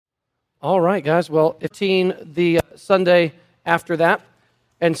All right, guys. Well, 15 the Sunday after that.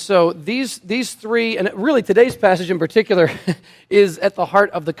 And so these three, and really today's passage in particular, is at the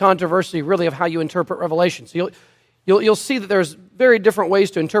heart of the controversy, really, of how you interpret Revelation. So you'll see that there's very different ways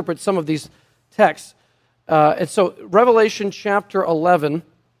to interpret some of these texts. And so Revelation chapter 11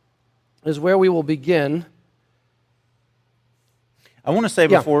 is where we will begin. I want to say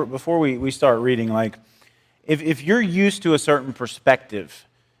before we start reading, like, if you're used to a certain perspective,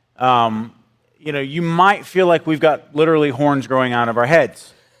 you might feel like we've got literally horns growing out of our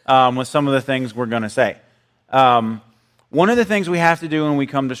heads with some of the things we're going to say. One of the things we have to do when we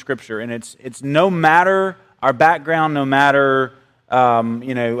come to Scripture, and it's no matter our background, no matter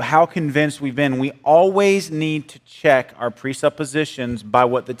how convinced we've been, we always need to check our presuppositions by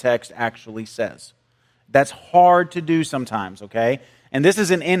what the text actually says. That's hard to do sometimes, okay? And this is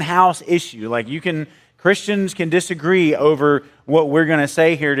an in-house issue. Like, Christians can disagree over what we're going to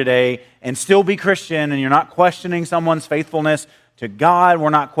say here today and still be Christian, and you're not questioning someone's faithfulness to God.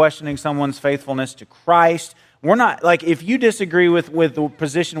 We're not questioning someone's faithfulness to Christ. We're not, like, if you disagree with the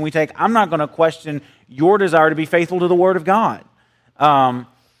position we take, I'm not going to question your desire to be faithful to the Word of God.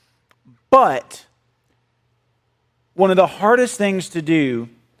 But one of the hardest things to do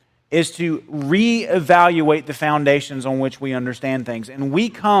is to reevaluate the foundations on which we understand things. And we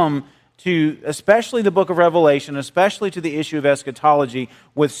come to, especially the book of Revelation, especially to the issue of eschatology,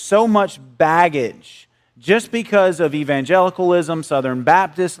 with so much baggage, just because of evangelicalism, Southern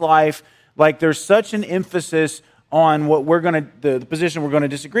Baptist life. Like, there's such an emphasis on what the position we're going to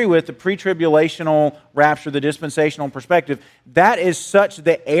disagree with, the pre-tribulational rapture, the dispensational perspective. That is such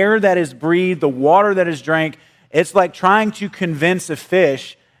the air that is breathed, the water that is drank. It's like trying to convince a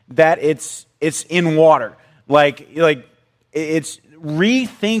fish that it's in water. Like it's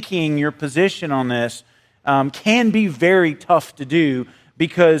rethinking your position on this can be very tough to do,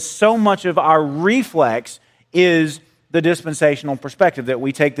 because so much of our reflex is the dispensational perspective, that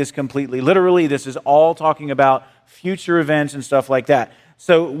we take this completely literally. This is all talking about future events and stuff like that.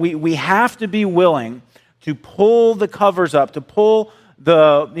 So we have to be willing to pull the covers up, to pull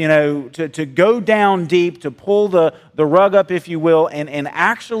to go down deep, to pull the rug up, if you will, and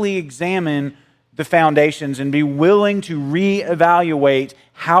actually examine the foundations and be willing to reevaluate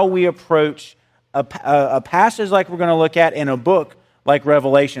how we approach a passage like we're going to look at in a book like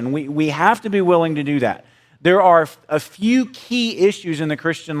Revelation. We have to be willing to do that. There are a few key issues in the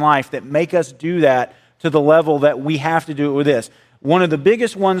Christian life that make us do that to the level that we have to do it with this. One of the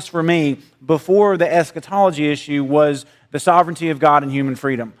biggest ones for me before the eschatology issue was the sovereignty of God and human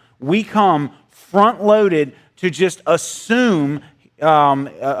freedom. We come front-loaded to just assume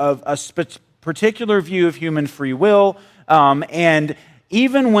a particular view of human free will, and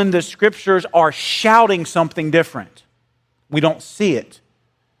even when the Scriptures are shouting something different, we don't see it,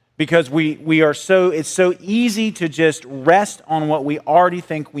 because it's so easy to just rest on what we already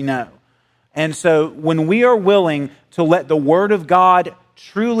think we know. And so when we are willing to let the Word of God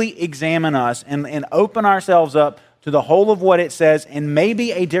truly examine us and open ourselves up to the whole of what it says, and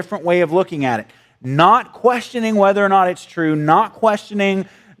maybe a different way of looking at it, not questioning whether or not it's true, not questioning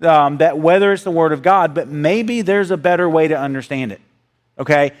that whether it's the Word of God, but maybe there's a better way to understand it.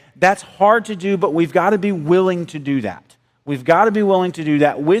 Okay? That's hard to do, but we've got to be willing to do that. We've got to be willing to do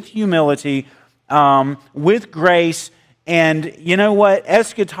that with humility, with grace. And you know what?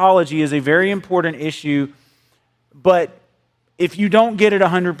 Eschatology is a very important issue, but if you don't get it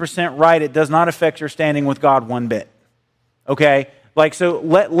 100% right, it does not affect your standing with God one bit. Okay? Like, so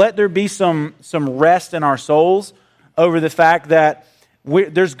let there be some rest in our souls over the fact that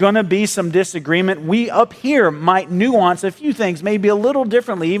there's going to be some disagreement. We up here might nuance a few things maybe a little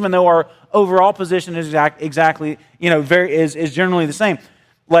differently, even though our overall position is exactly, is generally the same.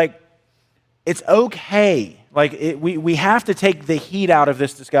 Like, it's okay. Like, we have to take the heat out of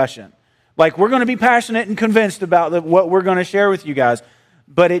this discussion. Like, we're going to be passionate and convinced about what we're going to share with you guys,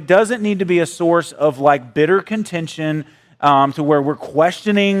 but it doesn't need to be a source of like bitter contention to where we're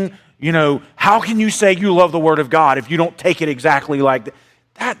questioning, how can you say you love the Word of God if you don't take it exactly like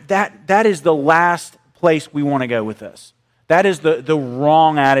that? That is the last place we want to go with this. That is the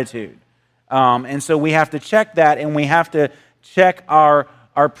wrong attitude. And so we have to check that, and we have to check our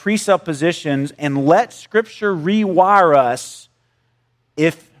presuppositions and let Scripture rewire us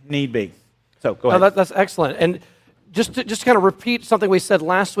if need be. So go ahead. That's excellent. And just to kind of repeat something we said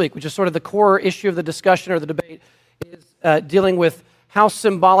last week, which is sort of the core issue of the discussion or the debate, is dealing with how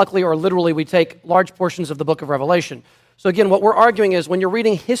symbolically or literally we take large portions of the book of Revelation. So again, what we're arguing is when you're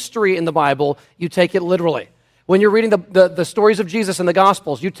reading history in the Bible, you take it literally. When you're reading the stories of Jesus in the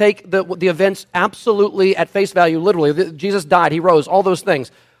Gospels, you take the events absolutely at face value, literally. Jesus died, he rose, all those things.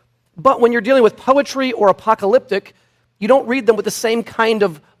 But when you're dealing with poetry or apocalyptic, you don't read them with the same kind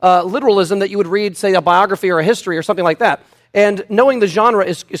of literalism that you would read, say, a biography or a history or something like that. And knowing the genre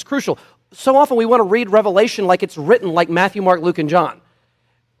is crucial. So often we want to read Revelation like it's written like Matthew, Mark, Luke, and John,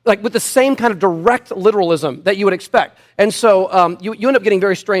 like with the same kind of direct literalism that you would expect. And so you end up getting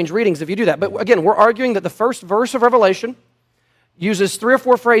very strange readings if you do that. But again, we're arguing that the first verse of Revelation uses 3 or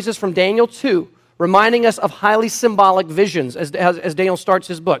 4 phrases from Daniel 2, reminding us of highly symbolic visions as Daniel starts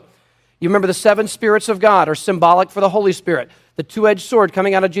his book. You remember the 7 spirits of God are symbolic for the Holy Spirit. The 2-edged sword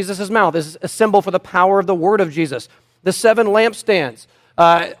coming out of Jesus' mouth is a symbol for the power of the word of Jesus. The 7 lampstands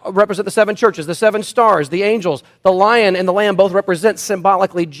represent the 7 churches. The 7 stars, the angels, the lion and the lamb both represent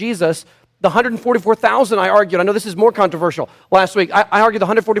symbolically Jesus. The 144,000, I argued, I know this is more controversial last week, I argued the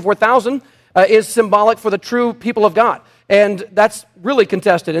 144,000 is symbolic for the true people of God. And that's really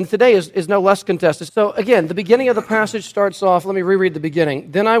contested, and today is no less contested. So again, the beginning of the passage starts off, let me reread the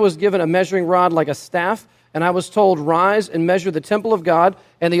beginning. Then I was given a measuring rod like a staff, and I was told, rise and measure the temple of God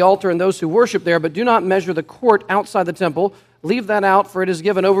and the altar and those who worship there, but do not measure the court outside the temple. Leave that out, for it is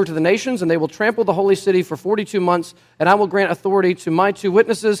given over to the nations, and they will trample the holy city for 42 months, and I will grant authority to my 2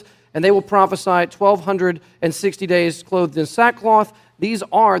 witnesses, and they will prophesy 1,260 days clothed in sackcloth. These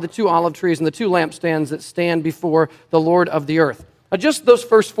are the 2 olive trees and the 2 lampstands that stand before the Lord of the earth. Now, just those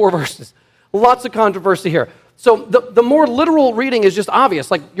first 4 verses, lots of controversy here. So the more literal reading is just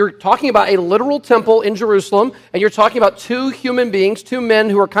obvious. Like you're talking about a literal temple in Jerusalem, and you're talking about 2 human beings, 2 men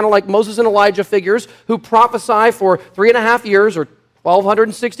who are kind of like Moses and Elijah figures, who prophesy for 3.5 years or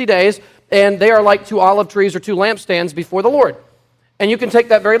 1,260 days, and they are like 2 olive trees or 2 lampstands before the Lord. And you can take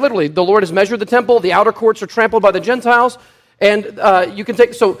that very literally. The Lord has measured the temple, the outer courts are trampled by the Gentiles, and you can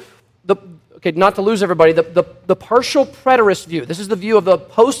take, not to lose everybody, the partial preterist view, this is the view of the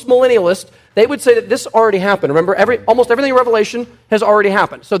post-millennialist, they would say that this already happened. Remember, almost everything in Revelation has already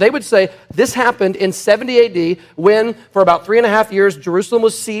happened. So they would say this happened in 70 AD when, for about 3.5 years, Jerusalem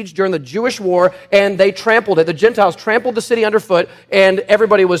was sieged during the Jewish war, and they trampled it. The Gentiles trampled the city underfoot, and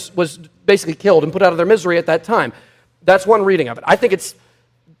everybody was basically killed and put out of their misery at that time. That's one reading of it. I think it's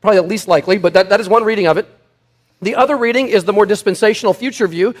probably the least likely, but that is one reading of it. The other reading is the more dispensational future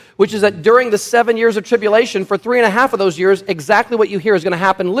view, which is that during the 7 years of tribulation, for 3.5 of those years, exactly what you hear is going to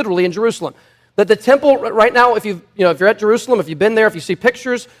happen literally in Jerusalem. That the temple right now, if you're at Jerusalem, if you've been there, if you see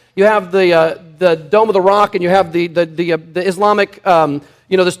pictures, you have the Dome of the Rock, and you have the Islamic.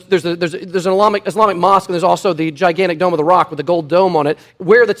 There's an Islamic mosque, and there's also the gigantic Dome of the Rock with the gold dome on it,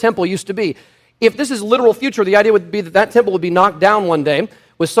 where the temple used to be. If this is literal future, the idea would be that temple would be knocked down one day,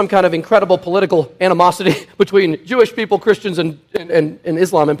 with some kind of incredible political animosity between Jewish people, Christians, and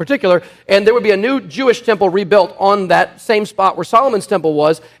Islam in particular, and there would be a new Jewish temple rebuilt on that same spot where Solomon's temple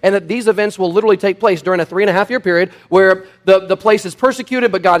was, and that these events will literally take place during a 3.5-year period where the place is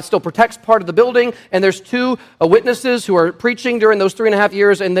persecuted, but God still protects part of the building, and there's 2 witnesses who are preaching during those 3.5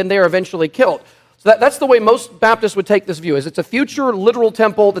 years, and then they are eventually killed. So that's the way most Baptists would take this view, is it's a future literal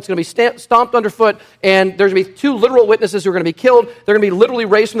temple that's going to be stomped underfoot, and there's going to be 2 literal witnesses who are going to be killed. They're going to be literally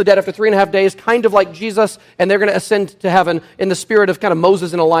raised from the dead after 3.5 days, kind of like Jesus, and they're going to ascend to heaven in the spirit of kind of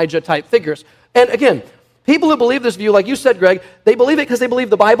Moses and Elijah type figures. And again, people who believe this view, like you said, Greg, they believe it because they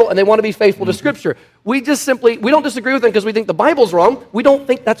believe the Bible and they want to be faithful to Scripture. We don't disagree with them because we think the Bible's wrong. We don't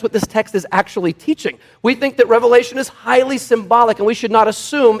think that's what this text is actually teaching. We think that Revelation is highly symbolic, and we should not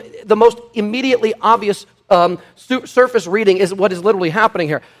assume the most immediately obvious surface reading is what is literally happening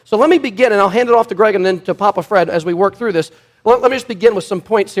here. So let me begin, and I'll hand it off to Greg and then to Papa Fred as we work through this. Let me just begin with some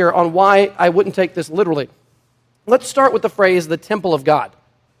points here on why I wouldn't take this literally. Let's start with the phrase, the temple of God,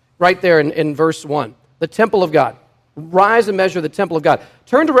 right there in verse 1. The temple of God. Rise and measure the temple of God.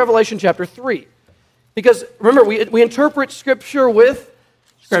 Turn to Revelation chapter 3. Because remember, we interpret Scripture with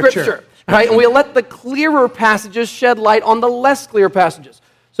Scripture. Right? And we let the clearer passages shed light on the less clear passages.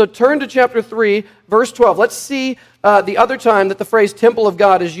 So turn to chapter 3, verse 12. Let's see the other time that the phrase temple of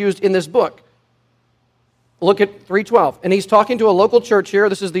God is used in this book. Look at 3:12. And he's talking to a local church here.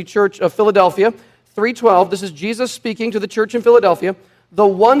 This is the church of Philadelphia. 3:12. This is Jesus speaking to the church in Philadelphia. The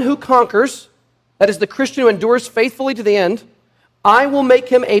one who conquers, that is the Christian who endures faithfully to the end, I will make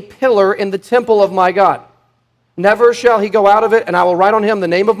him a pillar in the temple of my God. Never shall he go out of it, and I will write on him the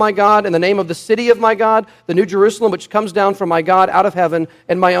name of my God and the name of the city of my God, the new Jerusalem, which comes down from my God out of heaven,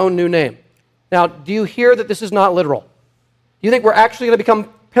 and my own new name. Now, do you hear that this is not literal? Do you think we're actually going to become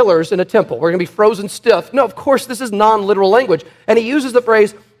pillars in a temple? We're going to be frozen stiff? No, of course, this is non-literal language. And he uses the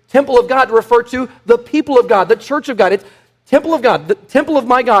phrase temple of God to refer to the people of God, the church of God. It's temple of God. The temple of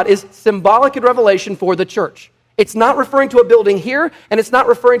my God is symbolic in Revelation for the church. It's not referring to a building here, and it's not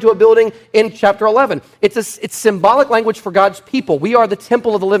referring to a building in chapter 11. It's symbolic language for God's people. We are the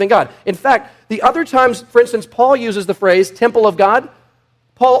temple of the living God. In fact, the other times, for instance, Paul uses the phrase temple of God,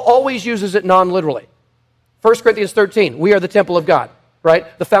 Paul always uses it non-literally. 1 Corinthians 13, we are the temple of God,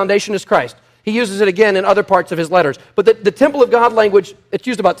 right? The foundation is Christ. He uses it again in other parts of his letters. But the temple of God language, it's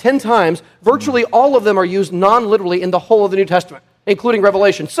used about 10 times. Virtually all of them are used non-literally in the whole of the New Testament, including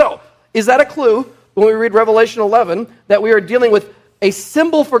Revelation. So, is that a clue when we read Revelation 11 that we are dealing with a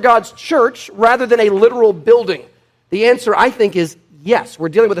symbol for God's church rather than a literal building? The answer, I think, is yes. We're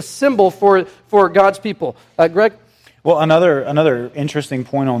dealing with a symbol for God's people. Greg? Well, another interesting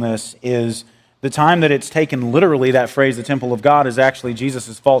point on this is the time that it's taken literally, that phrase, the temple of God, is actually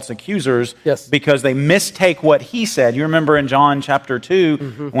Jesus' false accusers, yes, because they mistake what he said. You remember in John chapter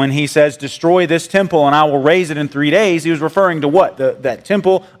 2, when he says, destroy this temple and I will raise it in 3 days, he was referring to what? That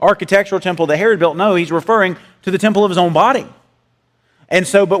temple, architectural temple that Herod built? No, he's referring to the temple of his own body. And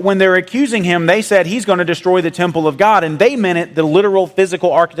so, but when they're accusing him, they said he's going to destroy the temple of God, and they meant it the literal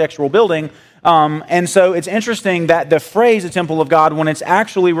physical architectural building. And so it's interesting that the phrase, the temple of God, when it's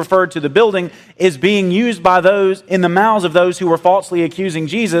actually referred to the building, is being used by those in the mouths of those who were falsely accusing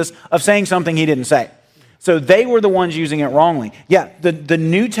Jesus of saying something he didn't say. So they were the ones using it wrongly. Yeah, the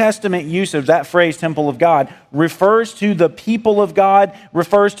New Testament use of that phrase, temple of God, refers to the people of God,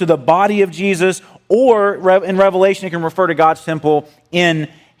 refers to the body of Jesus, or in Revelation, it can refer to God's temple in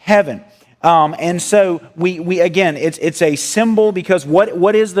heaven. And so we again, it's a symbol, because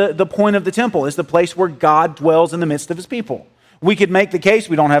what is the point of the temple? It's the place where God dwells in the midst of his people. We could make the case,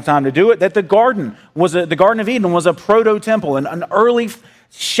 we don't have time to do it, that the Garden of Eden was a proto-temple, an early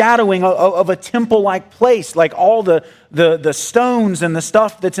shadowing of a temple-like place, like all the stones and the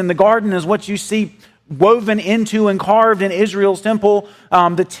stuff that's in the garden is what you see woven into and carved in Israel's temple.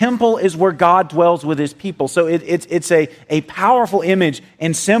 The temple is where God dwells with his people. So it's a powerful image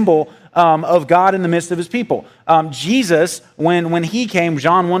and symbol of God in the midst of his people. Jesus, when he came,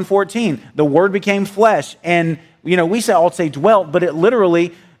 John 1:14, the Word became flesh, and we all say dwelt, but it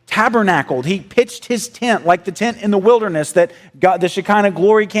literally tabernacled. He pitched his tent like the tent in the wilderness, that God, the Shekinah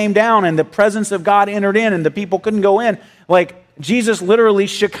glory came down and the presence of God entered in and the people couldn't go in. Like Jesus literally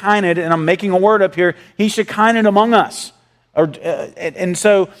Shekinah, and I'm making a word up here, he Shekinah among us. And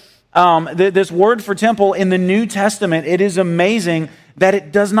so this word for temple in the New Testament, it is amazing that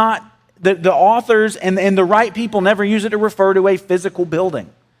it does not, the authors and the right people never use it to refer to a physical building.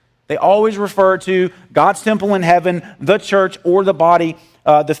 They always refer to God's temple in heaven, the church, or the body,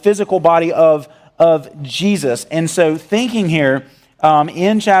 the physical body of Jesus. And so thinking here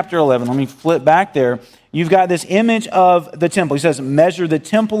in chapter 11, let me flip back there. You've got this image of the temple. He says, measure the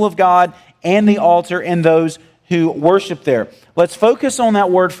temple of God and the altar and those who worship there. Let's focus on that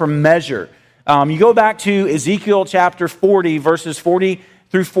word for measure. You go back to Ezekiel chapter 40, verses 40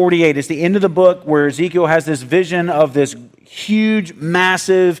 through 48. It's the end of the book where Ezekiel has this vision of this huge,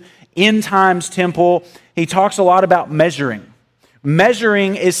 massive, end times temple. He talks a lot about measuring.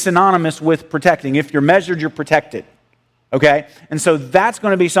 Measuring is synonymous with protecting. If you're measured, you're protected. Okay? And so that's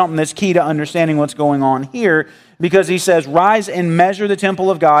going to be something that's key to understanding what's going on here, because he says, rise and measure the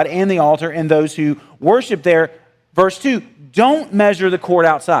temple of God and the altar and those who worship there. Verse 2, don't measure the court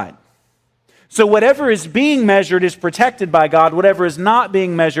outside. So whatever is being measured is protected by God. Whatever is not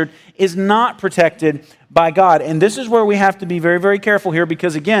being measured is not protected by God. And this is where we have to be very, very careful here,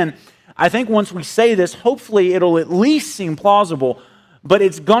 because again, I think once we say this, hopefully it'll at least seem plausible, but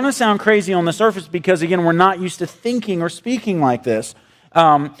it's going to sound crazy on the surface because, again, we're not used to thinking or speaking like this.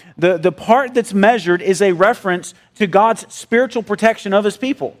 The part that's measured is a reference to God's spiritual protection of his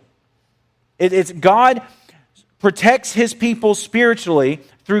people. It's God protects his people spiritually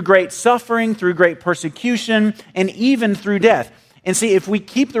through great suffering, through great persecution, and even through death. And see, if we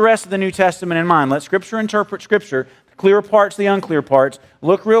keep the rest of the New Testament in mind, let Scripture interpret Scripture, the clear parts, the unclear parts.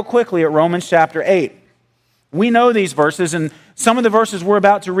 Look real quickly at Romans chapter 8. We know these verses, and some of the verses we're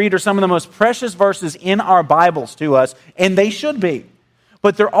about to read are some of the most precious verses in our Bibles to us, and they should be.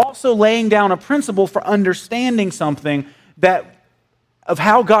 But they're also laying down a principle for understanding something of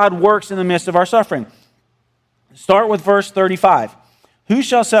how God works in the midst of our suffering. Start with verse 35. Who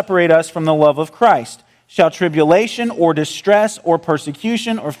shall separate us from the love of Christ? Shall tribulation or distress or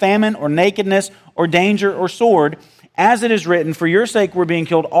persecution or famine or nakedness or danger or sword? As it is written, for your sake we're being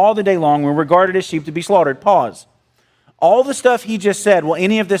killed all the day long. We're regarded as sheep to be slaughtered. Pause. All the stuff he just said, will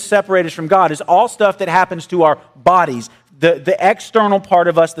any of this separate us from God, is all stuff that happens to our bodies, the external part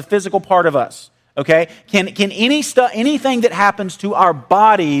of us, the physical part of us. Okay? Can anything that happens to our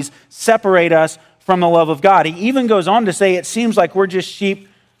bodies separate us from the love of God? He even goes on to say it seems like we're just sheep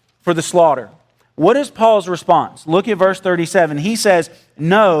for the slaughter. What is Paul's response? Look at verse 37. He says,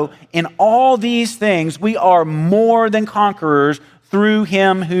 "No, in all these things we are more than conquerors through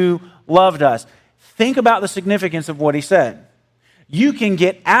him who loved us." Think about the significance of what he said. You can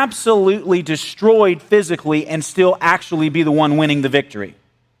get absolutely destroyed physically and still actually be the one winning the victory.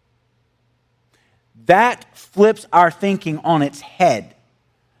 That flips our thinking on its head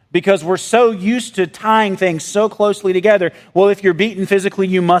because we're so used to tying things so closely together. Well, if you're beaten physically,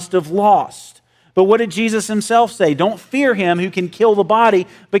 you must have lost. But what did Jesus himself say? Don't fear him who can kill the body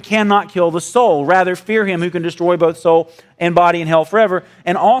but cannot kill the soul. Rather, fear him who can destroy both soul and body in hell forever.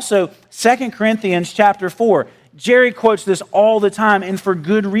 And also, 2 Corinthians chapter 4. Jerry quotes this all the time, and for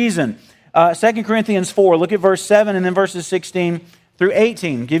good reason. 2 Corinthians 4, look at verse 7 and then verses 16 through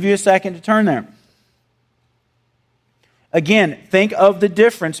 18. Give you a second to turn there. Again, think of the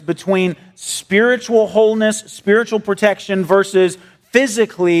difference between spiritual wholeness, spiritual protection versus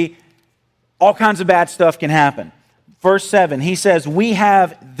physically all kinds of bad stuff can happen. Verse 7, he says, "We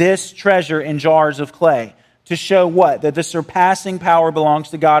have this treasure in jars of clay to show what? That the surpassing power belongs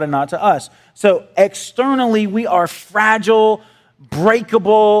to God and not to us." So externally, we are fragile,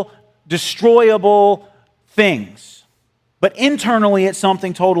 breakable, destroyable things. But internally, it's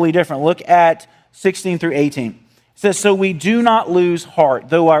something totally different. Look at 16 through 18. It says, "So we do not lose heart.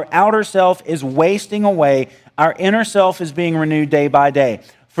 Though our outer self is wasting away, our inner self is being renewed day by day.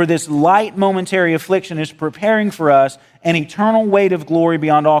 For this light momentary affliction is preparing for us an eternal weight of glory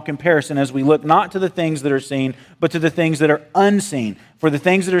beyond all comparison as we look not to the things that are seen, but to the things that are unseen. For the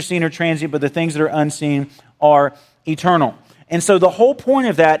things that are seen are transient, but the things that are unseen are eternal." And so the whole point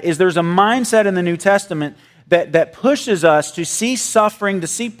of that is there's a mindset in the New Testament that pushes us to see suffering, to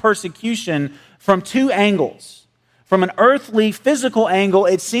see persecution from two angles. From an earthly, physical angle,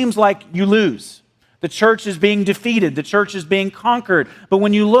 it seems like you lose. The church is being defeated. The church is being conquered. But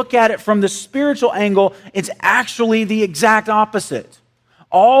when you look at it from the spiritual angle, it's actually the exact opposite.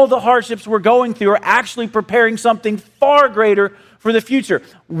 All the hardships we're going through are actually preparing something far greater for the future.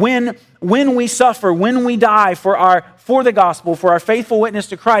 When we suffer, when we die for the gospel, for our faithful witness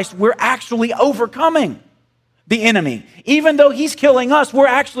to Christ, we're actually overcoming the enemy. Even though he's killing us, we're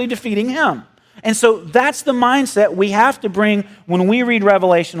actually defeating him. And so that's the mindset we have to bring when we read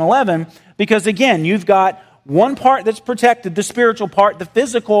Revelation 11, because again, you've got one part that's protected, the spiritual part. The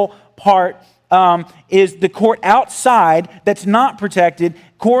physical part is the court outside that's not protected,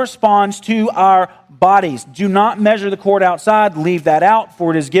 corresponds to our bodies. Do not measure the court outside, leave that out, for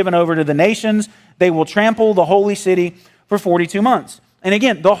it is given over to the nations. They will trample the holy city for 42 months. And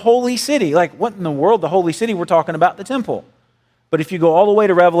again, the holy city, like what in the world, the holy city? We're talking about the temple. But if you go all the way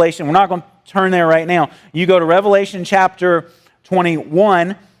to Revelation, we're not going to turn there right now. You go to Revelation chapter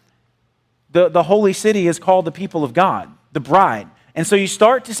 21, the holy city is called the people of God, the bride. And so you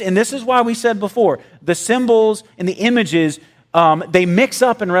start to see, and this is why we said before, the symbols and the images, they mix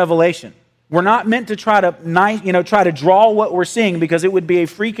up in Revelation. We're not meant to try to draw what we're seeing because it would be a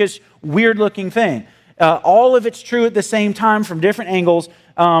freakish, weird-looking thing. All of it's true at the same time from different angles.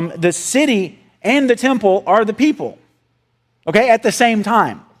 The city and the temple are the people. Okay, at the same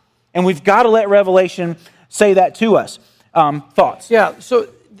time. And we've got to let Revelation say that to us. Thoughts? Yeah, so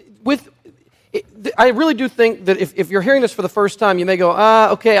I really do think that if you're hearing this for the first time, you may go,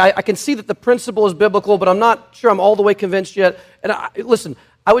 okay, I can see that the principle is biblical, but I'm not sure I'm all the way convinced yet. And listen,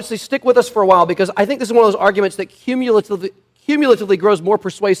 I would say stick with us for a while because I think this is one of those arguments that cumulatively grows more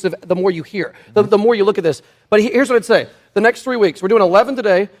persuasive the more you hear, the more you look at this. But here's what I'd say. The next 3 weeks, we're doing 11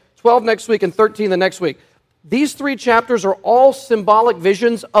 today, 12 next week, and 13 the next week. These 3 chapters are all symbolic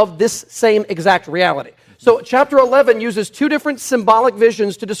visions of this same exact reality. So chapter 11 uses 2 different symbolic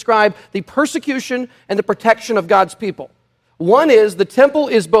visions to describe the persecution and the protection of God's people. One is the temple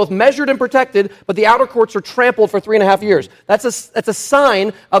is both measured and protected, but the outer courts are trampled for 3.5 years. That's a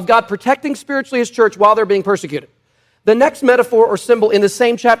sign of God protecting spiritually his church while they're being persecuted. The next metaphor or symbol in the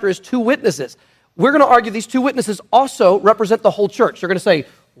same chapter is 2 witnesses. We're going to argue these 2 witnesses also represent the whole church. You're going to say,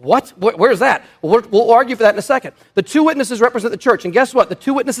 what? Where's that? Well, we'll argue for that in a second. The 2 witnesses represent the church. And guess what? The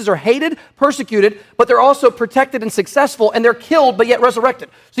 2 witnesses are hated, persecuted, but they're also protected and successful, and they're killed but yet resurrected.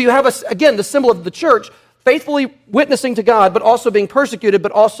 So you have, again, the symbol of the church faithfully witnessing to God, but also being persecuted,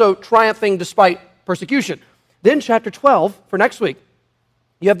 but also triumphing despite persecution. Then chapter 12, for next week,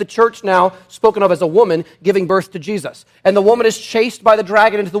 you have the church now spoken of as a woman giving birth to Jesus. And the woman is chased by the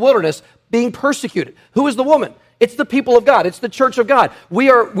dragon into the wilderness, being persecuted. Who is the woman? It's the people of God. It's the church of God.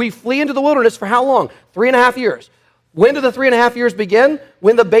 We flee into the wilderness for how long? 3.5 years. When do the 3.5 years begin?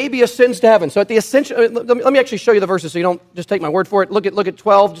 When the baby ascends to heaven. So at the ascension, let me actually show you the verses so you don't just take my word for it. Look at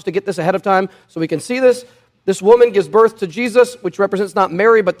 12 just to get this ahead of time so we can see this. This woman gives birth to Jesus, which represents not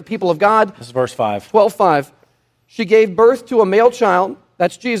Mary, but the people of God. This is verse 5. 12:5. She gave birth to a male child,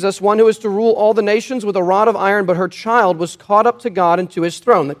 that's Jesus, one who is to rule all the nations with a rod of iron, but her child was caught up to God and to his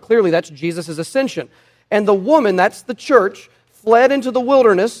throne. Clearly, that's Jesus' ascension. And the woman, that's the church, fled into the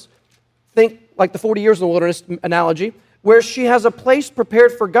wilderness, think like the 40 years in the wilderness analogy, where she has a place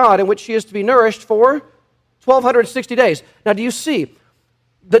prepared for God in which she is to be nourished for 1,260 days. Now, do you see?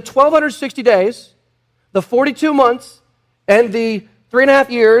 The 1,260 days, the 42 months, and the 3.5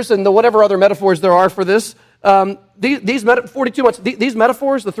 years, and the whatever other metaphors there are for this, 42 months, these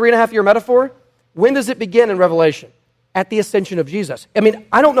metaphors, the 3.5-year metaphor, when does it begin in Revelation? At the ascension of Jesus. I mean,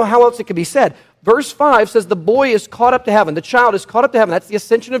 I don't know how else it could be said. Verse 5 says the boy is caught up to heaven. The child is caught up to heaven. That's the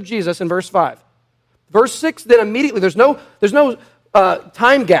ascension of Jesus in verse 5. Verse 6, then immediately, there's no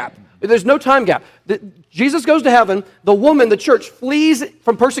time gap. There's no time gap. Jesus goes to heaven. The woman, the church, flees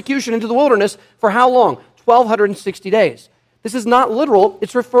from persecution into the wilderness for how long? 1,260 days. This is not literal.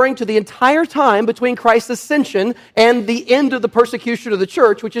 It's referring to the entire time between Christ's ascension and the end of the persecution of the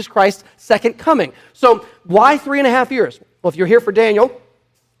church, which is Christ's second coming. So why 3.5 years? Well, if you're here for Daniel,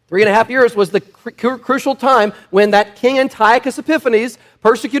 3.5 years was the crucial time when that king Antiochus Epiphanes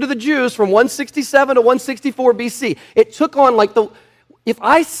persecuted the Jews from 167 to 164 BC. It took on if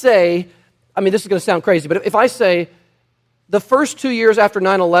I say, I mean, this is going to sound crazy, but if I say the first 2 years after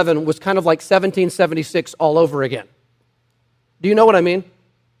 9/11 was kind of like 1776 all over again. Do you know what I mean?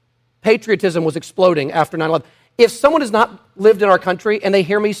 Patriotism was exploding after 9/11. If someone has not lived in our country and they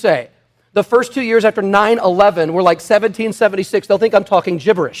hear me say, the first 2 years after 9/11 were like 1776, they'll think I'm talking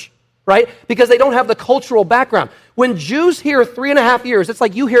gibberish, right? Because they don't have the cultural background. When Jews hear 3.5 years, it's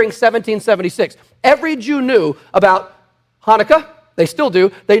like you hearing 1776. Every Jew knew about Hanukkah. They still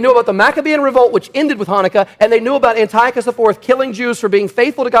do. They knew about the Maccabean revolt, which ended with Hanukkah, and they knew about Antiochus IV killing Jews for being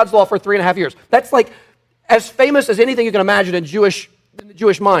faithful to God's law for 3.5 years. That's like as famous as anything you can imagine in the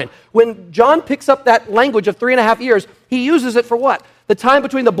Jewish mind. When John picks up that language of 3.5 years, he uses it for what? The time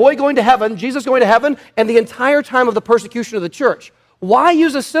between the boy going to heaven, Jesus going to heaven, and the entire time of the persecution of the church. Why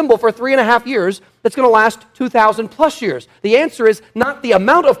use a symbol for 3.5 years that's going to last 2,000 plus years? The answer is not the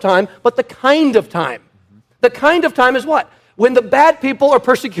amount of time, but the kind of time. The kind of time is what? When the bad people are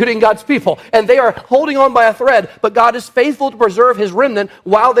persecuting God's people, and they are holding on by a thread, but God is faithful to preserve his remnant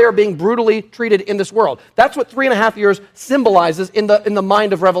while they are being brutally treated in this world. That's what 3.5 years symbolizes in the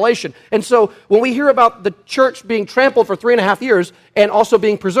mind of Revelation. And so when we hear about the church being trampled for 3.5 years and also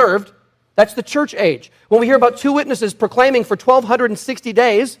being preserved, that's the church age. When we hear about two witnesses proclaiming for 1,260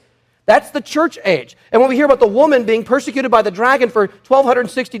 days, that's the church age. And when we hear about the woman being persecuted by the dragon for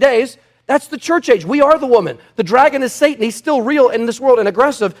 1,260 days, that's the church age. We are the woman. The dragon is Satan. He's still real in this world and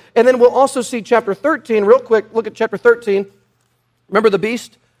aggressive. And then we'll also see chapter 13. Real quick, look at chapter 13. Remember the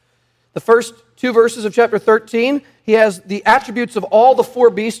beast? The first 2 verses of chapter 13, he has the attributes of all the 4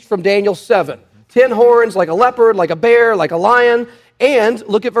 beasts from Daniel 7. 10 horns, like a leopard, like a bear, like a lion. And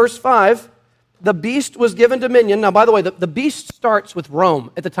look at verse 5. The beast was given dominion. Now, by the way, the beast starts with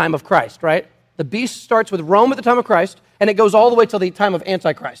Rome at the time of Christ, right? The beast starts with Rome at the time of Christ, and it goes all the way till the time of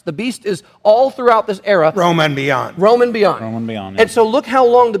Antichrist. The beast is all throughout this era. Rome and beyond. Rome and beyond. Rome and beyond. Yeah. And so look how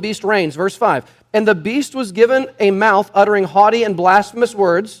long the beast reigns. Verse 5. And the beast was given a mouth uttering haughty and blasphemous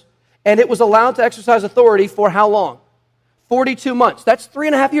words, and it was allowed to exercise authority for how long? 42 months. That's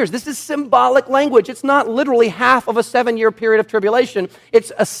 3.5 years. This is symbolic language. It's not literally half of a 7-year period of tribulation.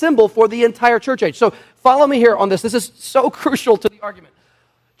 It's a symbol for the entire church age. So follow me here on this. This is so crucial to the argument.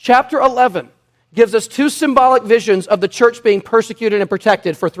 Chapter 11 gives us 2 symbolic visions of the church being persecuted and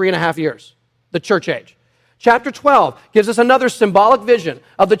protected for 3.5 years, the church age. Chapter 12 gives us another symbolic vision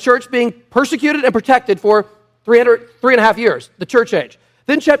of the church being persecuted and protected for 3.5 years, the church age.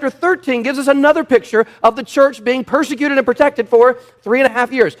 Then chapter 13 gives us another picture of the church being persecuted and protected for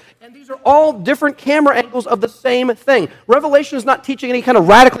 3.5 years. And these are all different camera angles of the same thing. Revelation is not teaching any kind of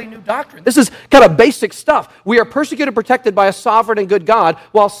radically new doctrine. This is kind of basic stuff. We are persecuted and protected by a sovereign and good God,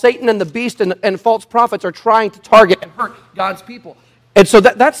 while Satan and the beast and false prophets are trying to target and hurt God's people. And so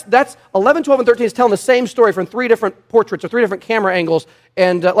that's 11, 12, and 13 is telling the same story from 3 different portraits or 3 different camera angles.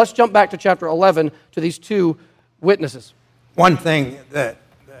 And let's jump back to chapter 11 to these 2 witnesses. One thing that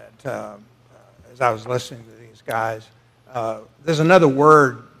as I was listening to these guys, there's another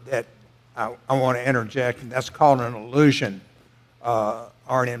word that I want to interject, and that's called an allusion or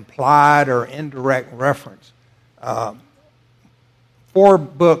an implied or indirect reference. 4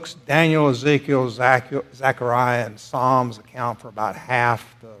 books, Daniel, Ezekiel, Zechariah, and Psalms account for about half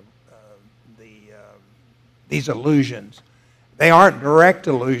these allusions. They aren't direct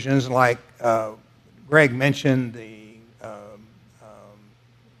allusions like Greg mentioned, the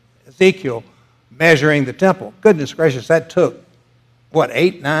Ezekiel, measuring the temple. Goodness gracious, that took,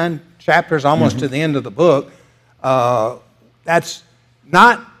 8, 9 chapters, almost to the end of the book. That's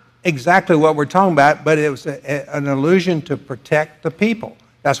not exactly what we're talking about, but it was an allusion to protect the people.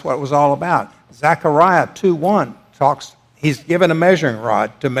 That's what it was all about. Zechariah 2:1 talks, he's given a measuring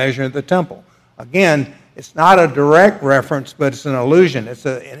rod to measure the temple. Again, it's not a direct reference, but it's an allusion. It's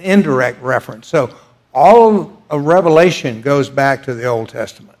an indirect reference. So all of Revelation goes back to the Old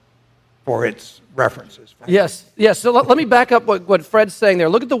Testament for its references. Yes. So let me back up what Fred's saying there.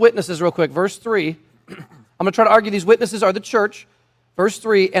 Look at the witnesses real quick. Verse 3. I'm going to try to argue these witnesses are the church. Verse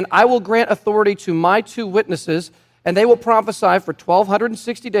 3, and I will grant authority to my 2 witnesses, and they will prophesy for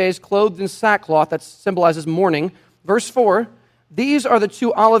 1,260 days, clothed in sackcloth. That symbolizes mourning. Verse 4, these are the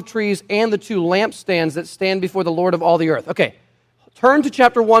 2 olive trees and the 2 lampstands that stand before the Lord of all the earth. Okay, turn to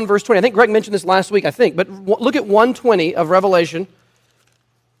chapter 1, verse 20. I think Greg mentioned this last week, but look at 1:20 of Revelation,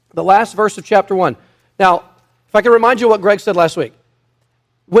 the last verse of chapter 1. Now, if I can remind you what Greg said last week.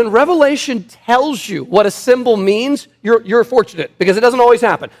 When Revelation tells you what a symbol means, you're fortunate, because it doesn't always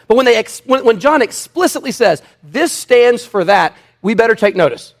happen. But when John explicitly says, this stands for that, we better take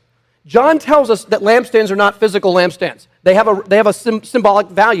notice. John tells us that lampstands are not physical lampstands. They have a symbolic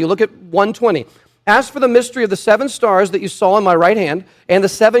value. Look at 1:20. As for the mystery of the 7 stars that you saw in my right hand, and the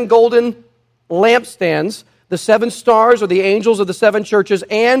 7 golden lampstands, the 7 stars are the angels of the 7 churches,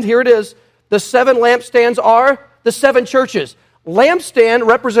 and here it is, the 7 lampstands are the 7 churches. Lampstand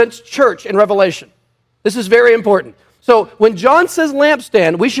represents church in Revelation. This is very important. So when John says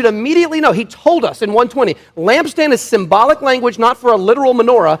lampstand, we should immediately know, he told us in 1:20, lampstand is symbolic language, not for a literal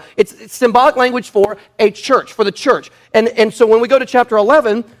menorah. It's symbolic language for a church, for the church. And so when we go to chapter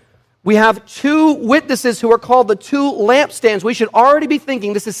 11, we have 2 witnesses who are called the 2 lampstands. We should already be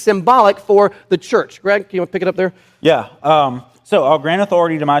thinking this is symbolic for the church. Greg, can you pick it up there? Yeah. So I'll grant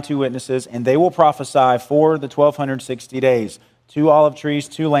authority to my 2 witnesses, and they will prophesy for the 1,260 days. 2 olive trees,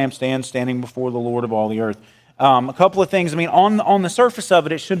 2 lampstands standing before the Lord of all the earth. A couple of things. I mean, on the surface of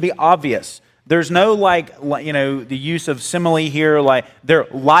it, it should be obvious. There's no the use of simile here, like they're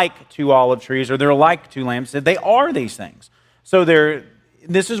like 2 olive trees or they're like 2 lampstands. They are these things. So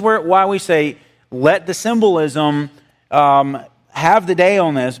this is why we say let the symbolism have the day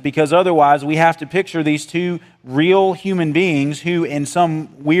on this, because otherwise we have to picture these 2 real human beings who in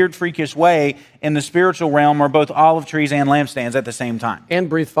some weird freakish way in the spiritual realm are both olive trees and lampstands at the same time. And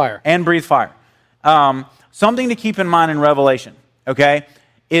breathe fire. Something to keep in mind in Revelation, okay,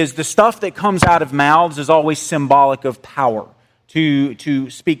 is the stuff that comes out of mouths is always symbolic of power, to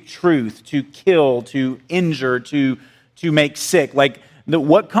speak truth, to kill, to injure, to make sick.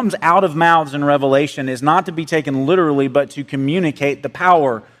 What comes out of mouths in Revelation is not to be taken literally, but to communicate the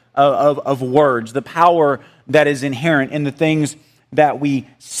power of words, the power that is inherent in the things that we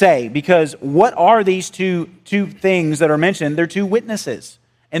say. Because what are these two things that are mentioned? They're 2 witnesses.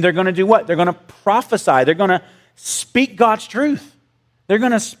 And they're going to do what? They're going to prophesy. They're going to speak God's truth. They're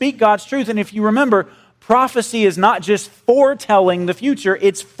going to speak God's truth. And if you remember, prophecy is not just foretelling the future,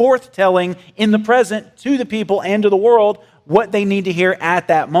 it's forthtelling in the present to the people and to the world what they need to hear at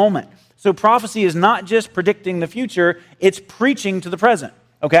that moment. So prophecy is not just predicting the future, it's preaching to the present.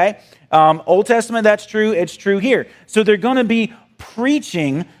 Okay? Old Testament, that's true. It's true here. So they're going to be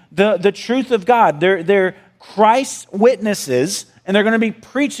preaching the truth of God. They're Christ's witnesses, and they're going to be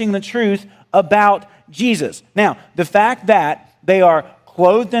preaching the truth about Jesus. Now, the fact that they are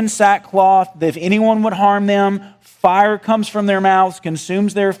clothed in sackcloth, that if anyone would harm them, fire comes from their mouths,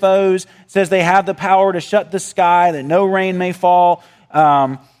 consumes their foes. It says they have the power to shut the sky, that no rain may fall,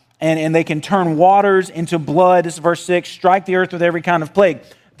 and they can turn waters into blood. This is verse 6, strike the earth with every kind of plague.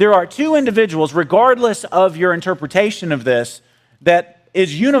 There are 2 individuals, regardless of your interpretation of this, that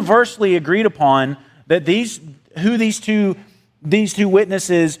is universally agreed upon that these two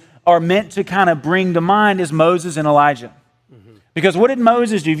witnesses are meant to kind of bring to mind is Moses and Elijah. Because what did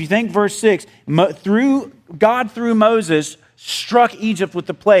Moses do? If you think verse 6, God through Moses struck Egypt with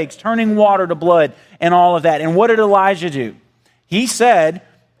the plagues, turning water to blood and all of that. And what did Elijah do? He said,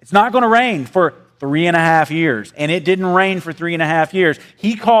 it's not going to rain for 3.5 years. And it didn't rain for 3.5 years.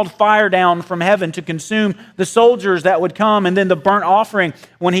 He called fire down from heaven to consume the soldiers that would come, and then the burnt offering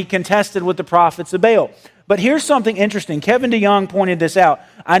when he contested with the prophets of Baal. But here's something interesting. Kevin DeYoung pointed this out.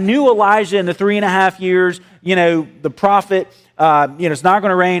 I knew Elijah in the 3.5 years, the prophet, it's not going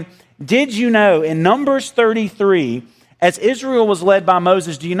to rain. Did you know in Numbers 33, as Israel was led by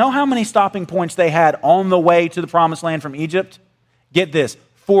Moses, do you know how many stopping points they had on the way to the promised land from Egypt? Get this,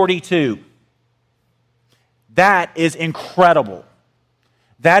 42. That is incredible.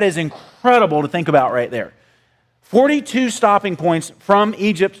 That is incredible to think about right there. 42 stopping points from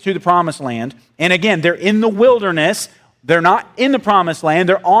Egypt to the promised land. And again, they're in the wilderness. They're not in the promised land.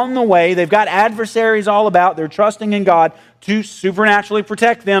 They're on the way. They've got adversaries all about. They're trusting in God to supernaturally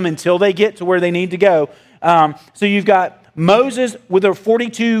protect them until they get to where they need to go. So you've got Moses with a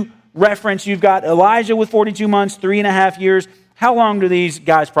 42 reference. You've got Elijah with 42 months, 3.5 years. How long do these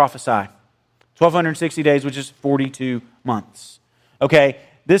guys prophesy? 1,260 days, which is 42 months. Okay,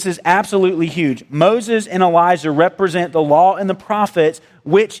 this is absolutely huge. Moses and Elijah represent the law and the prophets,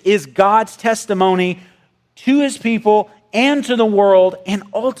 which is God's testimony to his people and to the world, and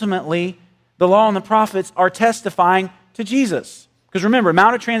ultimately, the law and the prophets are testifying to Jesus. Because remember,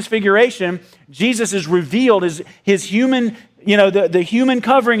 Mount of Transfiguration, Jesus is revealed, his human, the human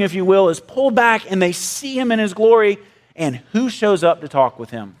covering, if you will, is pulled back, and they see him in his glory. And who shows up to talk with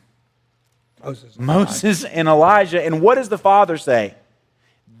him? Moses and Elijah. And what does the Father say?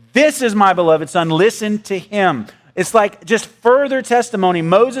 This is my beloved Son, listen to him. It's like just further testimony.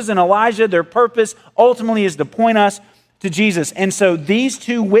 Moses and Elijah, their purpose ultimately is to point us to Jesus. And so these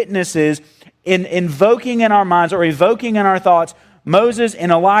two witnesses, in invoking in our minds or evoking in our thoughts, Moses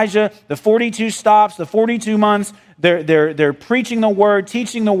and Elijah, the 42 stops, the 42 months, they're preaching the word,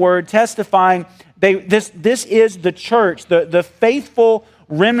 teaching the word, testifying. This is the church, the faithful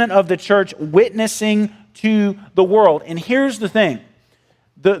remnant of the church witnessing to the world. And here's the thing.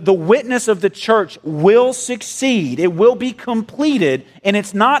 The witness of the church will succeed. It will be completed. And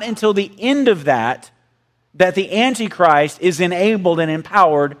it's not until the end of that the Antichrist is enabled and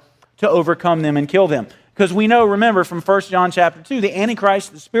empowered to overcome them and kill them. Because we know, remember, from 1 John chapter 2, the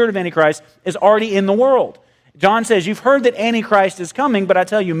Antichrist, the spirit of Antichrist, is already in the world. John says, you've heard that Antichrist is coming, but I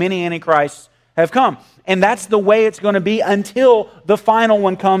tell you, many Antichrists have come. And that's the way it's going to be until the final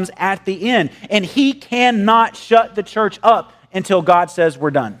one comes at the end. And he cannot shut the church up until God says we're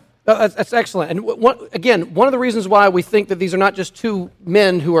done. That's excellent. And one of the reasons why we think that these are not just two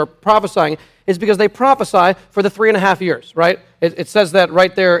men who are prophesying is because they prophesy for the 3.5 years, right? It says that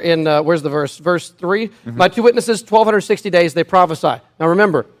right there in, where's the verse? Verse 3. Mm-hmm. My two witnesses, 1,260 days, they prophesy. Now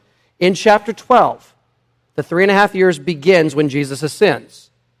remember, in chapter 12, the 3.5 years begins when Jesus ascends.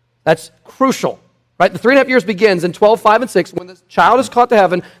 That's crucial, right? The 3.5 years begins in 12, 5, and 6. When the child is caught to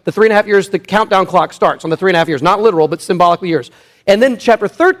heaven, the 3.5 years, the countdown clock starts on the 3.5 years. Not literal, but symbolically years. And then chapter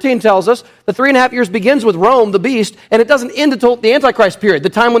 13 tells us the 3.5 years begins with Rome, the beast, and it doesn't end until the Antichrist period, the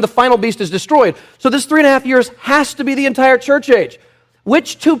time when the final beast is destroyed. So this 3.5 years has to be the entire church age.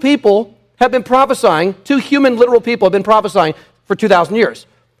 Which two people have been prophesying, two human literal people have been prophesying for 2,000 years?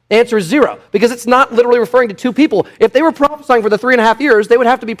 The answer is 0, because it's not literally referring to two people. If they were prophesying for the 3.5 years, they would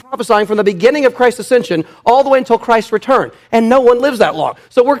have to be prophesying from the beginning of Christ's ascension all the way until Christ's return. And no one lives that long.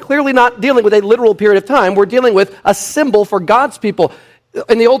 So we're clearly not dealing with a literal period of time. We're dealing with a symbol for God's people.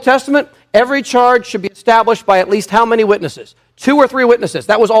 In the Old Testament, every charge should be established by at least how many witnesses? 2 or 3 witnesses.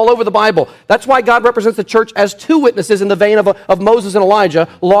 That was all over the Bible. That's why God represents the church as 2 witnesses in the vein of Moses and Elijah,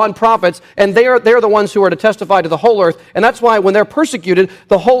 law and prophets, and they're the ones who are to testify to the whole earth. And that's why when they're persecuted,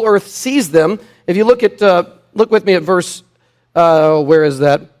 the whole earth sees them. If you look with me at verse, where is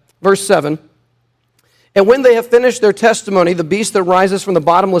that? Verse 7. And when they have finished their testimony, the beast that rises from the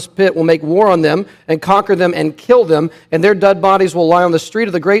bottomless pit will make war on them and conquer them and kill them, and their dead bodies will lie on the street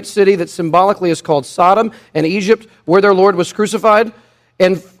of the great city that symbolically is called Sodom and Egypt, where their Lord was crucified.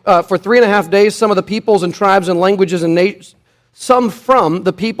 And for 3.5 days, some of the peoples and tribes and languages and nations, some from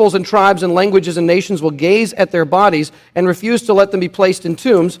the peoples and tribes and languages and nations will gaze at their bodies and refuse to let them be placed in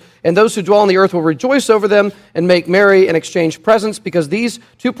tombs, and those who dwell on the earth will rejoice over them and make merry and exchange presents, because these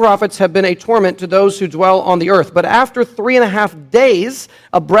 2 prophets have been a torment to those who dwell on the earth. But after 3.5 days,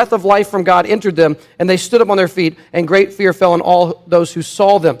 a breath of life from God entered them, and they stood up on their feet, and great fear fell on all those who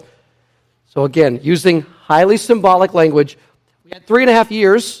saw them. So again, using highly symbolic language, we had 3.5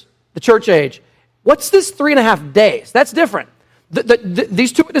 years, the church age. What's this 3.5 days? That's different.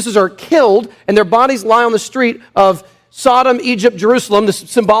 These 2 witnesses are killed, and their bodies lie on the street of Sodom, Egypt, Jerusalem, this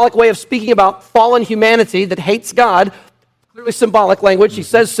symbolic way of speaking about fallen humanity that hates God. Clearly symbolic language. He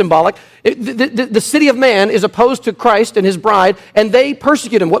says symbolic. The city of man is opposed to Christ and his bride, and they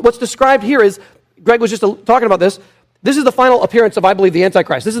persecute him. What's described here is, Greg was just talking about this, this is the final appearance of, I believe, the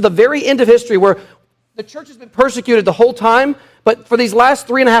Antichrist. This is the very end of history where the church has been persecuted the whole time, but for these last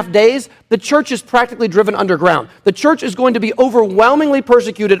 3.5 days, the church is practically driven underground. The church is going to be overwhelmingly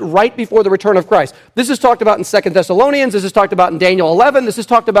persecuted right before the return of Christ. This is talked about in 2 Thessalonians. This is talked about in Daniel 11. This is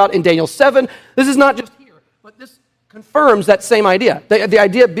talked about in Daniel 7. This is not just here, but this confirms that same idea. The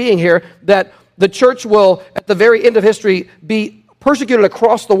idea being here that the church will, at the very end of history, be persecuted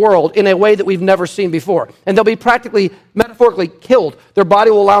across the world in a way that we've never seen before. And they'll be practically, metaphorically killed. Their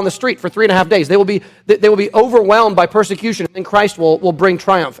body will lie on the street for 3.5 days. They will be overwhelmed by persecution, and Christ will bring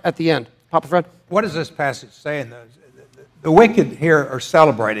triumph at the end. Papa Fred? What does this passage say? The wicked here are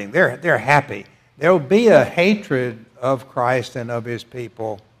celebrating. They're happy. There will be a hatred of Christ and of his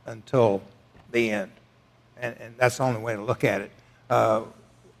people until the end. And that's the only way to look at it.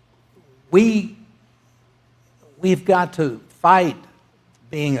 We've got to fight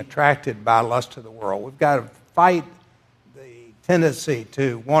being attracted by lust of the world. We've got to fight the tendency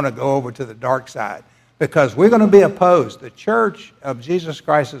to want to go over to the dark side, because we're going to be opposed. The church of Jesus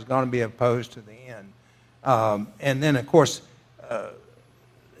Christ is going to be opposed to the end. And then, of course,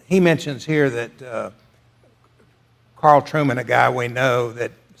 he mentions here that Carl Trueman, a guy we know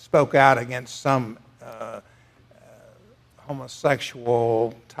that spoke out against some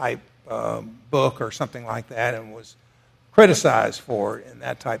homosexual type book or something like that, and was criticized for it and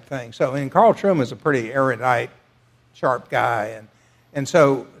that type thing. So, and Carl Trueman is a pretty erudite, sharp guy, and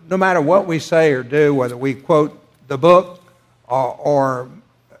so no matter what we say or do, whether we quote the book or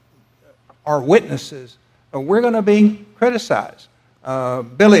witnesses, we're going to be criticized.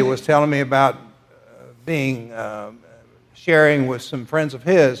 Billy was telling me about sharing with some friends of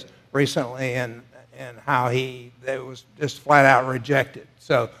his recently, and how it was just flat out rejected.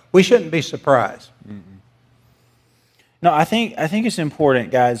 So we shouldn't be surprised. Mm-hmm. No, I think it's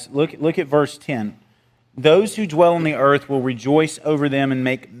important, guys. Look at verse 10. Those who dwell on the earth will rejoice over them and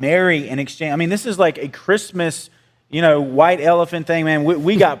make merry in exchange. I mean, this is like a Christmas, white elephant thing, man.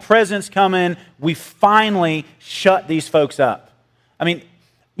 We got presents coming. We finally shut these folks up. I mean,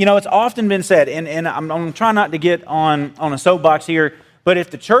 it's often been said, and I'm trying not to get on a soapbox here, but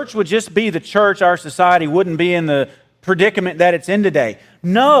if the church would just be the church, our society wouldn't be in the predicament that it's in today.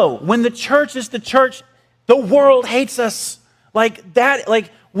 No, when the church is the church, the world hates us. Like that,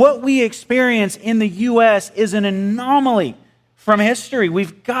 like what we experience in the U.S. is an anomaly from history.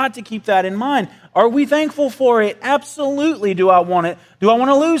 We've got to keep that in mind. Are we thankful for it? Absolutely. Do I want it? Do I want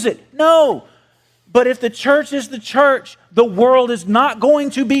to lose it? No. But if the church is the church, the world is not going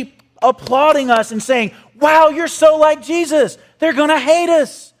to be applauding us and saying, wow, you're so like Jesus. They're going to hate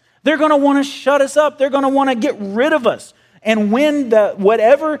us. They're going to want to shut us up. They're going to want to get rid of us. And when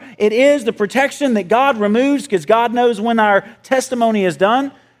whatever it is, the protection that God removes, because God knows when our testimony is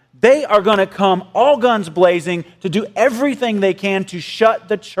done, they are going to come all guns blazing to do everything they can to shut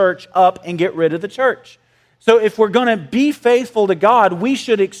the church up and get rid of the church. So if we're going to be faithful to God, we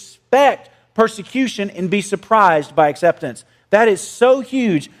should expect persecution and be surprised by acceptance. That is so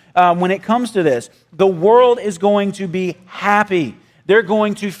huge when it comes to this. The world is going to be happy. They're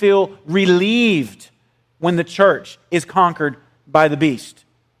going to feel relieved when the church is conquered by the beast.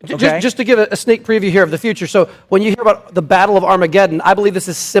 Okay? Just to give a sneak preview here of the future. So when you hear about the Battle of Armageddon, I believe this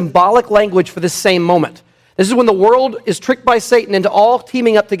is symbolic language for this same moment. This is when the world is tricked by Satan into all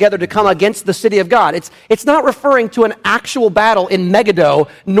teaming up together to come against the city of God. It's not referring to an actual battle in Megiddo,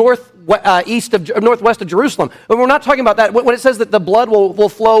 northwest of Jerusalem. But we're not talking about that. When it says that the blood will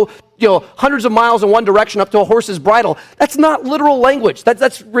flow hundreds of miles in one direction up to a horse's bridle, that's not literal language.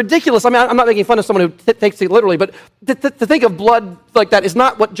 That's ridiculous. I mean, I'm not making fun of someone who takes it literally, but to think of blood like that is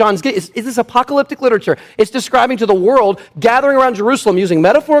not what John's getting. Is this apocalyptic literature? It's describing to the world gathering around Jerusalem using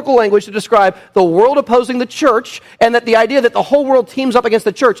metaphorical language to describe the world opposing the church, and that the idea that the whole world teams up against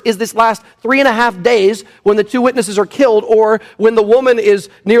the church is this last 3.5 days when the 2 witnesses are killed, or when the woman is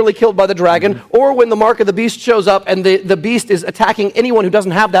nearly killed by the dragon, or when the mark of the beast shows up and the beast is attacking anyone who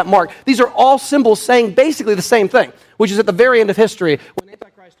doesn't have that mark. These are all symbols saying basically the same thing, which is at the very end of history, when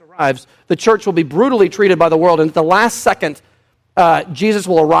Antichrist arrives, the church will be brutally treated by the world, and at the last second, Jesus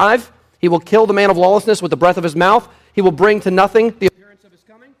will arrive. He will kill the man of lawlessness with the breath of his mouth. He will bring to nothing the appearance of his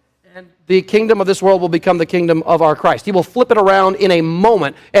coming, and the kingdom of this world will become the kingdom of our Christ. He will flip it around in a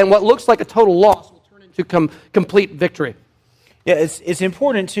moment, and what looks like a total loss will turn into complete victory. Yeah, it's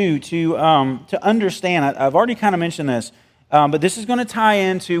important too to understand. I've already kind of mentioned this, but this is going to tie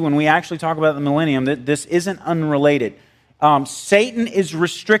into when we actually talk about the millennium. That this isn't unrelated. Satan is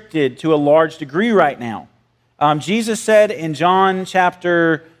restricted to a large degree right now. Jesus said in John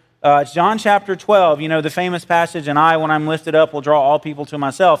chapter 12, the famous passage, "And I, when I'm lifted up, will draw all people to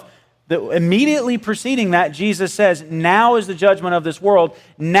myself." Immediately preceding that, Jesus says, "Now is the judgment of this world.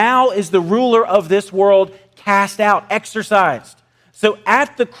 Now is the ruler of this world cast out," exorcised. So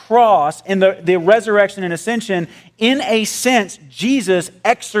at the cross, in the resurrection and ascension, in a sense, Jesus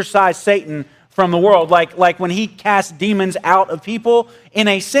exorcised Satan from the world. Like when he cast demons out of people, in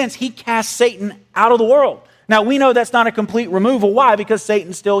a sense, he cast Satan out of the world. Now, we know that's not a complete removal. Why? Because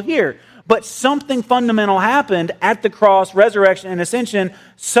Satan's still here. But something fundamental happened at the cross, resurrection, and ascension,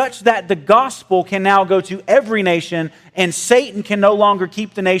 such that the gospel can now go to every nation, and Satan can no longer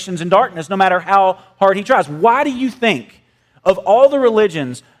keep the nations in darkness, no matter how hard he tries. Why do you think, of all the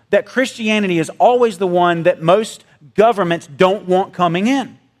religions, that Christianity is always the one that most governments don't want coming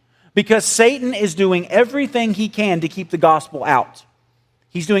in? Because Satan is doing everything he can to keep the gospel out.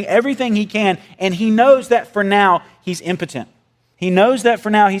 He's doing everything he can, and he knows that for now he's impotent. He knows that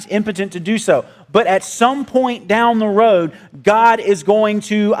for now he's impotent to do so. But at some point down the road, God is going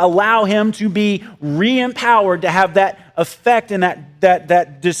to allow him to be re-empowered to have that effect and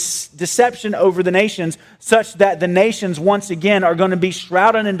that deception over the nations, such that the nations once again are going to be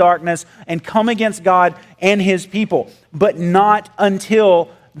shrouded in darkness and come against God and his people. But not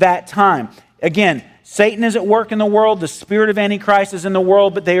until that time. Again, Satan is at work in the world. The spirit of Antichrist is in the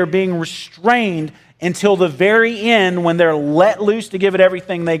world, but they are being restrained until the very end when they're let loose to give it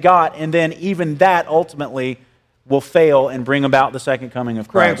everything they got, and then even that ultimately will fail and bring about the second coming of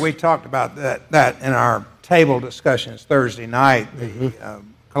Christ. Greg, we talked about that in our table discussions Thursday night,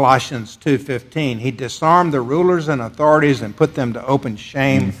 Colossians 2:15. He disarmed the rulers and authorities and put them to open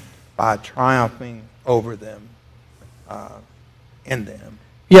shame by triumphing over them in them.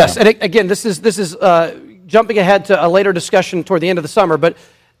 Yes, and again, this is jumping ahead to a later discussion toward the end of the summer, but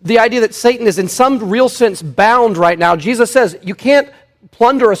the idea that Satan is in some real sense bound right now. Jesus says you can't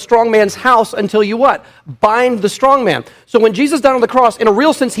plunder a strong man's house until you what? Bind the strong man. So when Jesus died on the cross, in a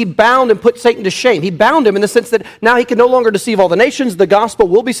real sense, he bound and put Satan to shame. He bound him in the sense that now he can no longer deceive all the nations. The gospel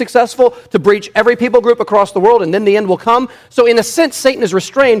will be successful to breach every people group across the world, and then the end will come. So in a sense, Satan is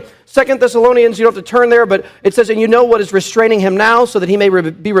restrained. 2 Thessalonians, you don't have to turn there, but it says, and you know what is restraining him now, so that he may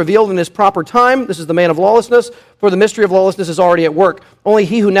be revealed in his proper time. This is the man of lawlessness, for the mystery of lawlessness is already at work. Only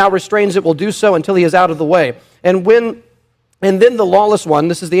he who now restrains it will do so until he is out of the way. And then the lawless one,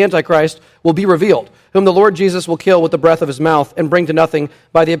 this is the Antichrist, will be revealed, whom the Lord Jesus will kill with the breath of his mouth and bring to nothing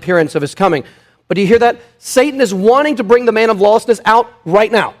by the appearance of his coming. But do you hear that? Satan is wanting to bring the man of lawlessness out right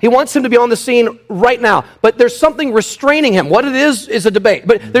now. He wants him to be on the scene right now. But there's something restraining him. What it is a debate.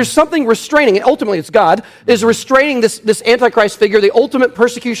 But there's something restraining, and ultimately it's God, is restraining this Antichrist figure. The ultimate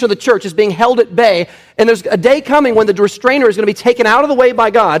persecution of the church is being held at bay. And there's a day coming when the restrainer is going to be taken out of the way by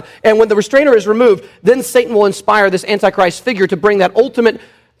God. And when the restrainer is removed, then Satan will inspire this Antichrist figure to bring that ultimate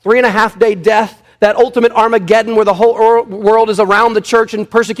 3.5-day death, that ultimate Armageddon where the whole world is around the church and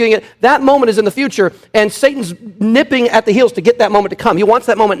persecuting it. That moment is in the future, and Satan's nipping at the heels to get that moment to come. He wants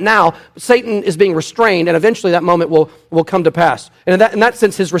that moment now. Satan is being restrained, and eventually that moment will come to pass. And in that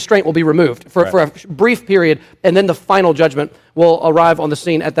sense, his restraint will be removed for a brief period, and then the final judgment will arrive on the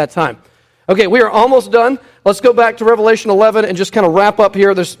scene at that time. Okay, we are almost done. Let's go back to Revelation 11 and just kind of wrap up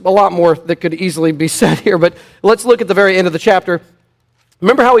here. There's a lot more that could easily be said here, but let's look at the very end of the chapter.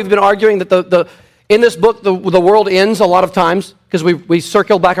 Remember how we've been arguing that in this book, the world ends a lot of times because we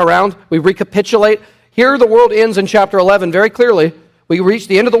circle back around, we recapitulate. Here the world ends in chapter 11 very clearly. We reach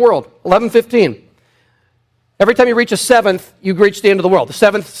the end of the world, 11:15. Every time you reach a seventh, you reach the end of the world. The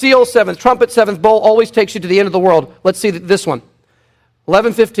seventh seal, seventh trumpet, seventh bowl always takes you to the end of the world. Let's see this one,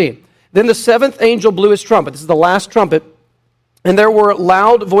 11:15. Then the seventh angel blew his trumpet. This is the last trumpet. And there were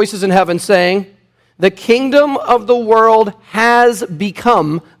loud voices in heaven saying, the kingdom of the world has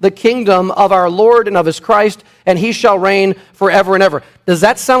become the kingdom of our Lord and of his Christ, and he shall reign forever and ever. Does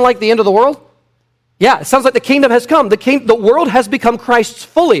that sound like the end of the world? Yeah, it sounds like the kingdom has come. The world has become Christ's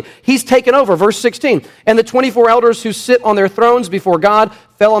fully. He's taken over. Verse 16. And the 24 elders who sit on their thrones before God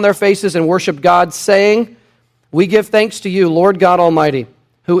fell on their faces and worshiped God, saying, we give thanks to you, Lord God Almighty,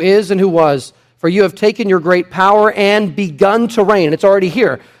 who is and who was, for you have taken your great power and begun to reign. And it's already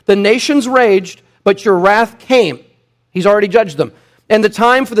here. The nations raged, but your wrath came. He's already judged them. And the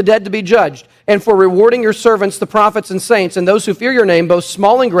time for the dead to be judged, and for rewarding your servants, the prophets and saints, and those who fear your name, both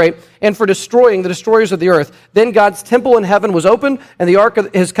small and great, and for destroying the destroyers of the earth. Then God's temple in heaven was opened, and the ark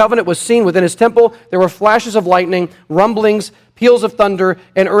of his covenant was seen within his temple. There were flashes of lightning, rumblings, peals of thunder,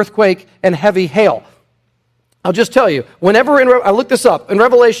 an earthquake, and heavy hail. I'll just tell you, I looked this up, in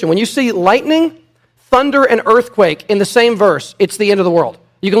Revelation, when you see lightning, thunder, and earthquake in the same verse, it's the end of the world.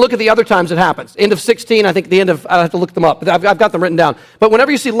 You can look at the other times it happens. End of 16, I think I have to look them up, but I've got them written down. But whenever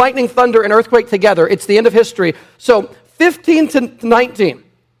you see lightning, thunder, and earthquake together, it's the end of history. So 15 to 19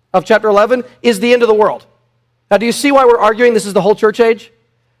 of chapter 11 is the end of the world. Now, do you see why we're arguing this is the whole church age?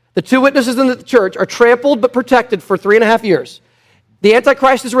 The two witnesses in the church are trampled but protected for 3.5 years. The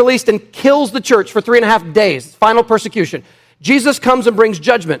Antichrist is released and kills the church for 3.5 days, final persecution. Jesus comes and brings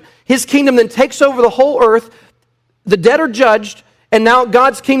judgment. His kingdom then takes over the whole earth. The dead are judged, and now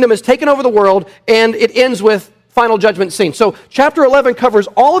God's kingdom has taken over the world, and it ends with final judgment scene. So chapter 11 covers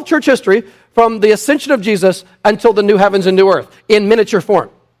all of church history from the ascension of Jesus until the new heavens and new earth in miniature form.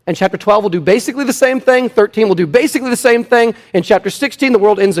 And chapter 12 will do basically the same thing. 13 will do basically the same thing. In chapter 16, the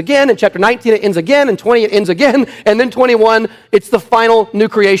world ends again. In chapter 19, it ends again. In 20, it ends again. And then 21, it's the final new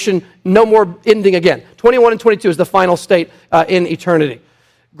creation, no more ending again. 21 and 22 is the final state in eternity.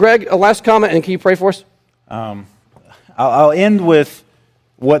 Greg, a last comment, and can you pray for us? I'll end with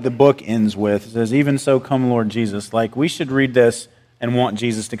what the book ends with. It says, even so come Lord Jesus. Like, we should read this and want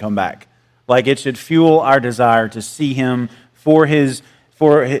Jesus to come back. Like, it should fuel our desire to see him for his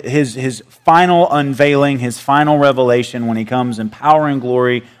final unveiling, his final revelation when he comes in power and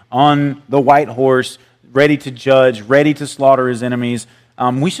glory on the white horse, ready to judge, ready to slaughter his enemies.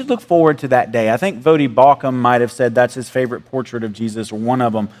 We should look forward to that day. I think Voddie Baucham might have said that's his favorite portrait of Jesus, or one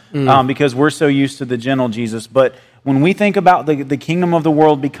of them, because we're so used to the gentle Jesus. But when we think about the kingdom of the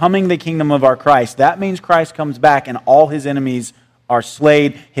world becoming the kingdom of our Christ, that means Christ comes back and all his enemies are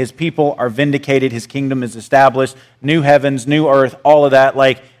slayed, his people are vindicated, his kingdom is established, new heavens, new earth, all of that.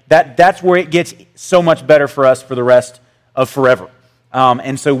 Like that's where it gets so much better for us for the rest of forever.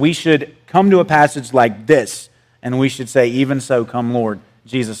 And so we should come to a passage like this, and we should say, even so, come Lord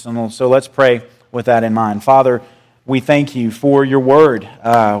Jesus. And so let's pray with that in mind. Father, we thank you for your word.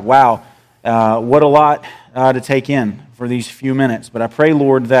 Wow, what a lot to take in for these few minutes. But I pray,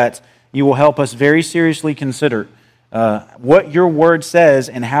 Lord, that you will help us very seriously consider what your word says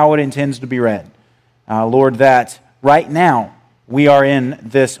and how it intends to be read. Lord, that right now we are in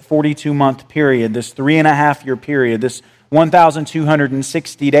this 42-month period, this 3.5-year period, this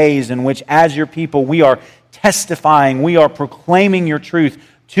 1,260 days in which, as your people, we are testifying, we are proclaiming your truth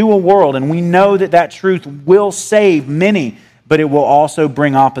to a world, and we know that that truth will save many, but it will also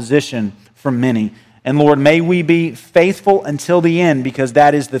bring opposition from many. And Lord, may we be faithful until the end, because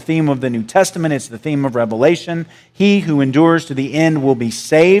that is the theme of the New Testament. It's the theme of Revelation. He who endures to the end will be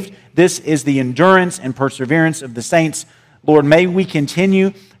saved. This is the endurance and perseverance of the saints. Lord, may we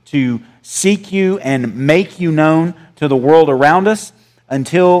continue to seek you and make you known to the world around us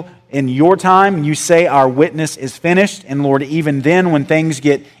until in your time you say our witness is finished. And Lord, even then when things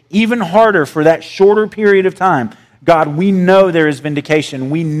get even harder for that shorter period of time, God, we know there is vindication.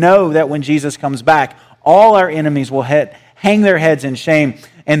 We know that when Jesus comes back, all our enemies will hang their heads in shame,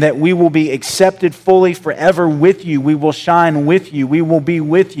 and that we will be accepted fully forever with you. We will shine with you. We will be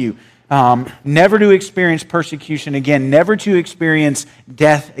with you. Never to experience persecution again, never to experience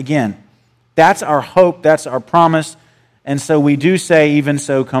death again. That's our hope. That's our promise. And so we do say, even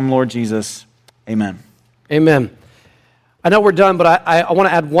so, come Lord Jesus. Amen. Amen. I know we're done, but I want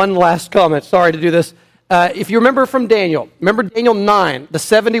to add one last comment. Sorry to do this. If you remember from Daniel, remember Daniel 9, the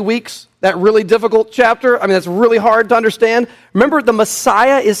 70 weeks, that really difficult chapter? I mean, that's really hard to understand. Remember, the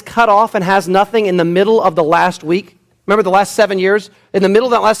Messiah is cut off and has nothing in the middle of the last week. Remember the last 7 years? In the middle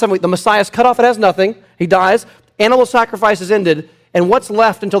of that last 7 weeks, the Messiah is cut off and has nothing. He dies. Animal sacrifice is ended. And what's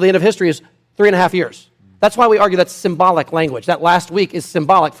left until the end of history is 3.5 years. That's why we argue that's symbolic language. That last week is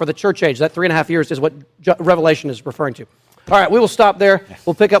symbolic for the church age. That 3.5 years is what Revelation is referring to. All right, we will stop there.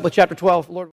 We'll pick up with chapter 12. Lord.